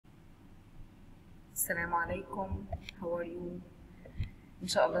Assalamu alaikum, how are you?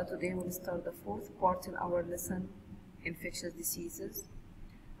 Inshallah, today we'll start the fourth part in our lesson, infectious diseases.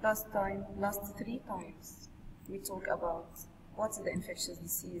 Last 3 times, we talked about what's the infectious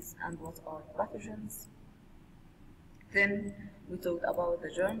disease and what are pathogens. Then we talked about the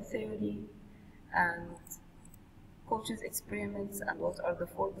germ theory and Koch's experiments and what are the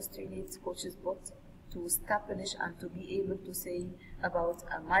 4 postulates Koch's put to establish and to be able to say about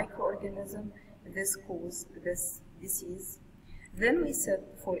a microorganism this cause this disease. Then we said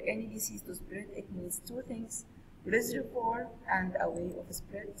for any disease to spread, it needs 2 things: reservoir and a way of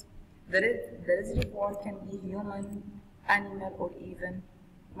spread. The reservoir can be human, animal, or even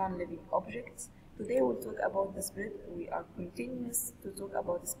non-living objects. Today we'll talk about the spread. We are continuous to talk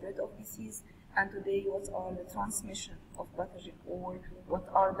about the spread of disease, and today what are the transmission of pathogen, or what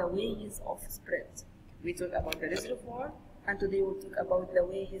are the ways of spread. We talk about the reservoir, and today we'll talk about the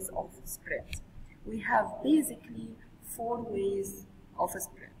ways of spread. We have basically 4 ways of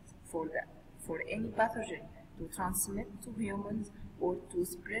spread for that. For any pathogen to transmit to humans or to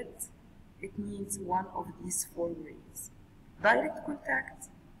spread, it needs one of these 4 ways: direct contact,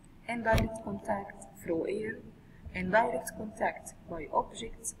 indirect contact through air, indirect contact by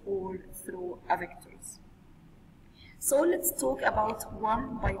objects, or through vectors. So let's talk about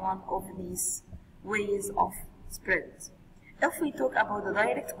one by one of these ways of spread. If we talk about the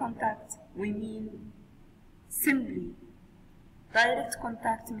direct contact, we mean simply direct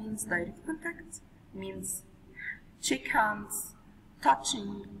contact means shake hands,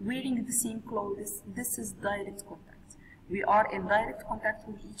 touching, wearing the same clothes. This is direct contact. We are in direct contact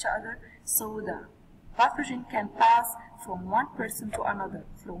with each other, so the pathogen can pass from one person to another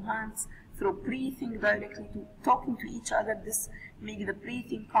through hands, through breathing directly, to talking to each other. This makes the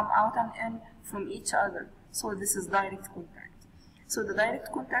breathing come out and in from each other. So this is direct contact. So the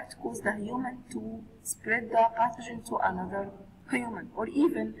direct contact causes the human to spread the pathogen to another human, or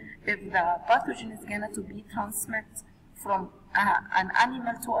even if the pathogen is going to be transmitted from an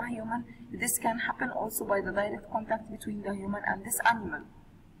animal to a human, this can happen also by the direct contact between the human and this animal.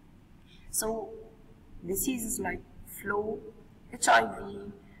 So diseases like flu,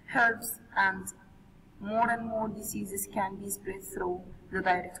 HIV, herpes, and more diseases can be spread through the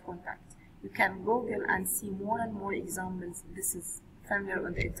direct contact. You can Google and see more and more examples. This is familiar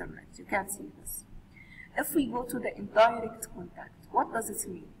on the internet. You can see this. If we go to the indirect contact, what does it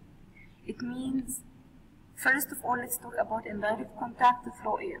mean? It means, first of all, let's talk about indirect contact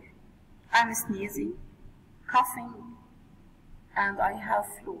through air. I'm sneezing, coughing, and I have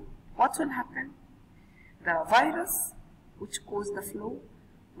flu. What will happen? The virus, which causes the flu,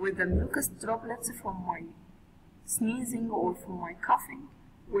 with the mucus droplets from my sneezing or from my coughing,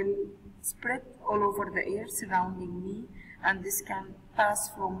 will spread all over the air surrounding me, and this can pass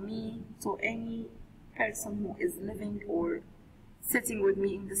from me to any person who is living or sitting with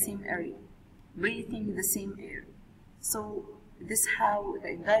me in the same area, breathing the same air. So this is how the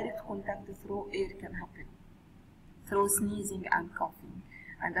indirect contact through air can happen, through sneezing and coughing,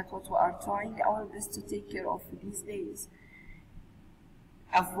 and that's what we are trying our best to take care of these days.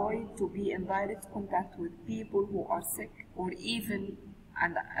 Avoid to be in direct contact with people who are sick, or even,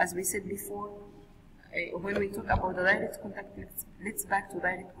 and as we said before, when we talk about the direct contact, let's back to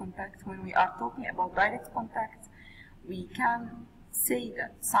direct contact. When we are talking about direct contact, we can say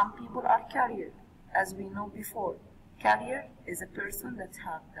that some people are carrier. As we know before, carrier is a person that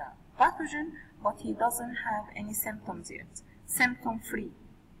has the pathogen, but he doesn't have any symptoms yet, symptom-free,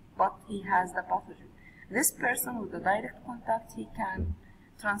 but he has the pathogen. This person with the direct contact, he can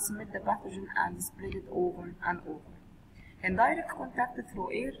transmit the pathogen and spread it over and over. Indirect contact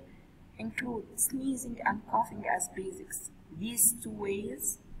through air include sneezing and coughing as basics. These 2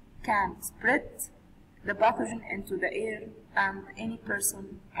 ways can spread the pathogen into the air, and any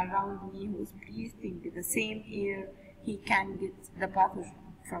person around me who is breathing the same air, he can get the pathogen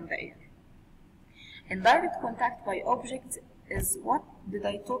from the air. Indirect contact by objects is what did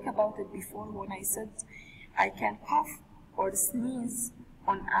I talk about it before when I said I can cough or sneeze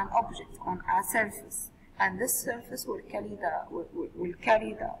on an object, on a surface, and this surface will carry the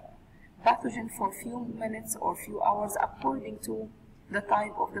pathogen for few minutes or few hours according to the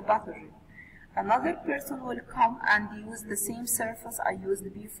type of the pathogen. Another person will come and use the same surface I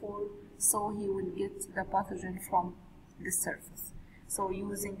used before, so he will get the pathogen from this surface. So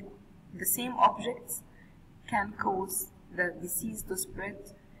using the same objects can cause the disease to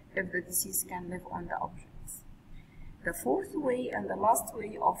spread if the disease can live on the objects. The 4th way and the last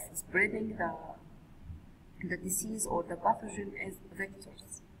way of spreading the disease or the pathogen is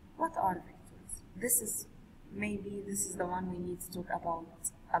vectors. What are vectors? This is the one we need to talk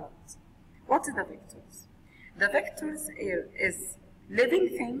about a lot. What is the vectors? The vectors is living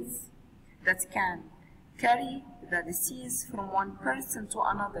things that can carry the disease from one person to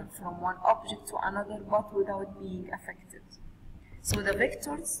another, from one object to another, but without being affected. So the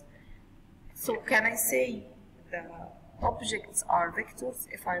vectors, so can I say the objects are vectors?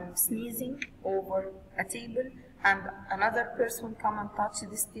 If I'm sneezing over a table and another person come and touch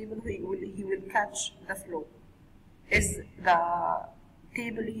this table, he will catch the flow. Is the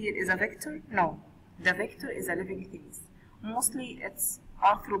table here is a vector? No. The vector is a living thing. Mostly it's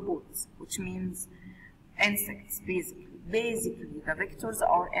arthropods, which means insects, basically. Basically, the vectors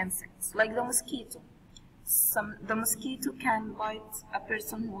are insects, like the mosquito. The mosquito can bite a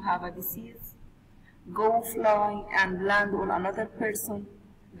person who have a disease, go fly and land on another person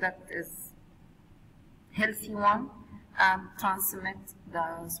that is healthy one, and transmit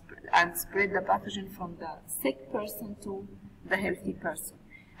and spread the pathogen from the sick person to the healthy person.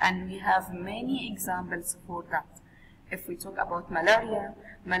 And we have many examples for that. If we talk about malaria,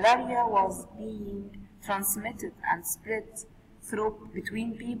 malaria was being transmitted and spread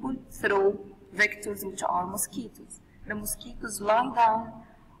between people through vectors, which are mosquitoes. The mosquitoes lie down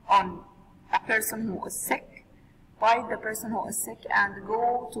on a person who is sick, bite the person who is sick, and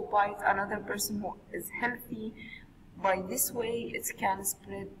go to bite another person who is healthy. By this way, it can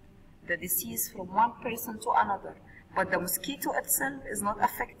spread the disease from one person to another. But the mosquito itself is not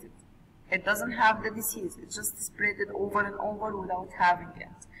affected. It doesn't have the disease. It just spread it over and over without having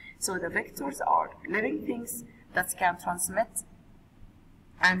it. So the vectors are living things that can transmit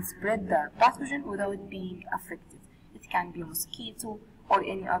and spread the pathogen without being affected. It can be a mosquito or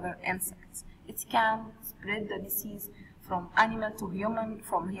any other insects. It can spread the disease from animal to human,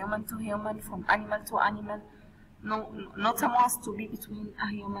 from human to human, from animal to animal. No, not a must to be between a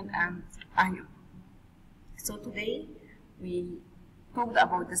human and a human. So today we talked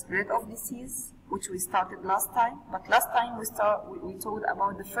about the spread of disease, which we started last time. But last time we talked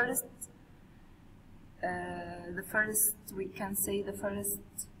about the first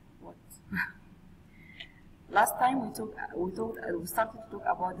last time we started to talk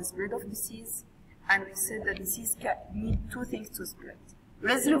about the spread of disease, and we said that disease can need two things to spread: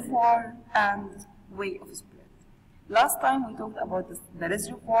 reservoir and way of spread. Last time we talked about the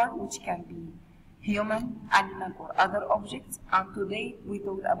reservoir, which can be human, animal, or other objects, and today we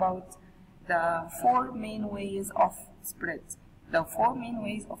talked about the four main ways of spread. The four main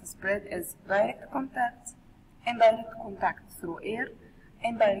ways of spread is direct contact, indirect contact through air,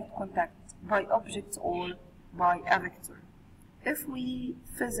 indirect contact by objects or by a vector. If you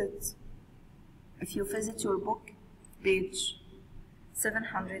visit your book, page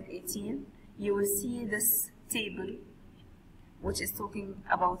 718, you will see this table, which is talking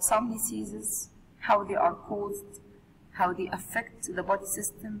about some diseases, how they are caused, how they affect the body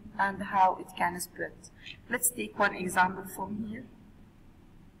system, and how it can spread. Let's take one example from here.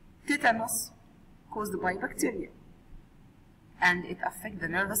 Tetanus caused by bacteria, and it affects the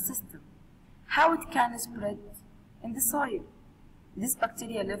nervous system. How it can spread? In the soil. This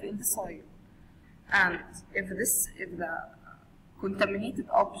bacteria live in the soil, and if the contaminated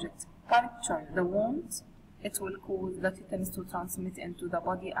object puncture the wound, it will cause the tetanus to transmit into the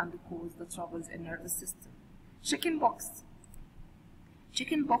body and cause the troubles in the nervous system. Chickenpox.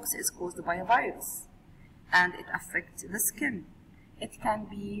 Chickenpox is caused by a virus, and it affects the skin. It can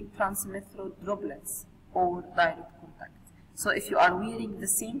be transmitted through droplets or direct contact. So if you are wearing the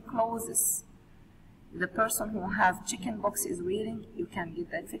same clothes the person who have chickenpox is wearing, you can get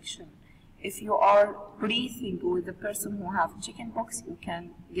the infection. If you are breathing with the person who have chickenpox, you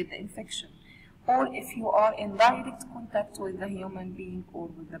can get the infection. Or if you are in direct contact with the human being or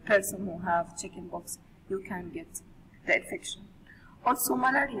with the person who have chickenpox, you can get the infection. Also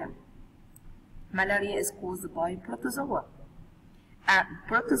malaria. Malaria is caused by protozoa. And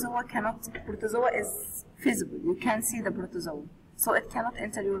protozoa is visible. You can see the protozoa. So it cannot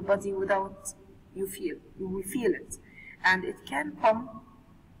enter your body without you will feel it. And it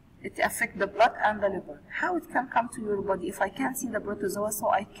affects the blood and the liver. How it can come to your body? If I can see the protozoa, so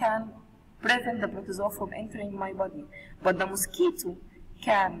I can prevent the protozoa from entering my body. But the mosquito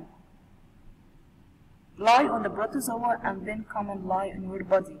can lie on the protozoa and then come and lie on your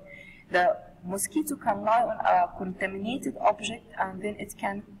body. The mosquito can lie on a contaminated object and then it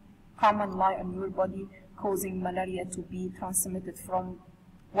can come and lie on your body, causing malaria to be transmitted from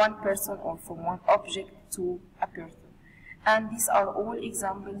one person or from one object to a person. And these are all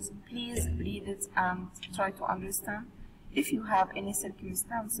examples. Please read it and try to understand. If you have any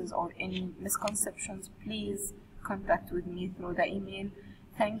circumstances or any misconceptions, please contact with me through the email.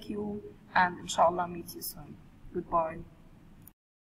 Thank you, and inshallah meet you soon. Goodbye.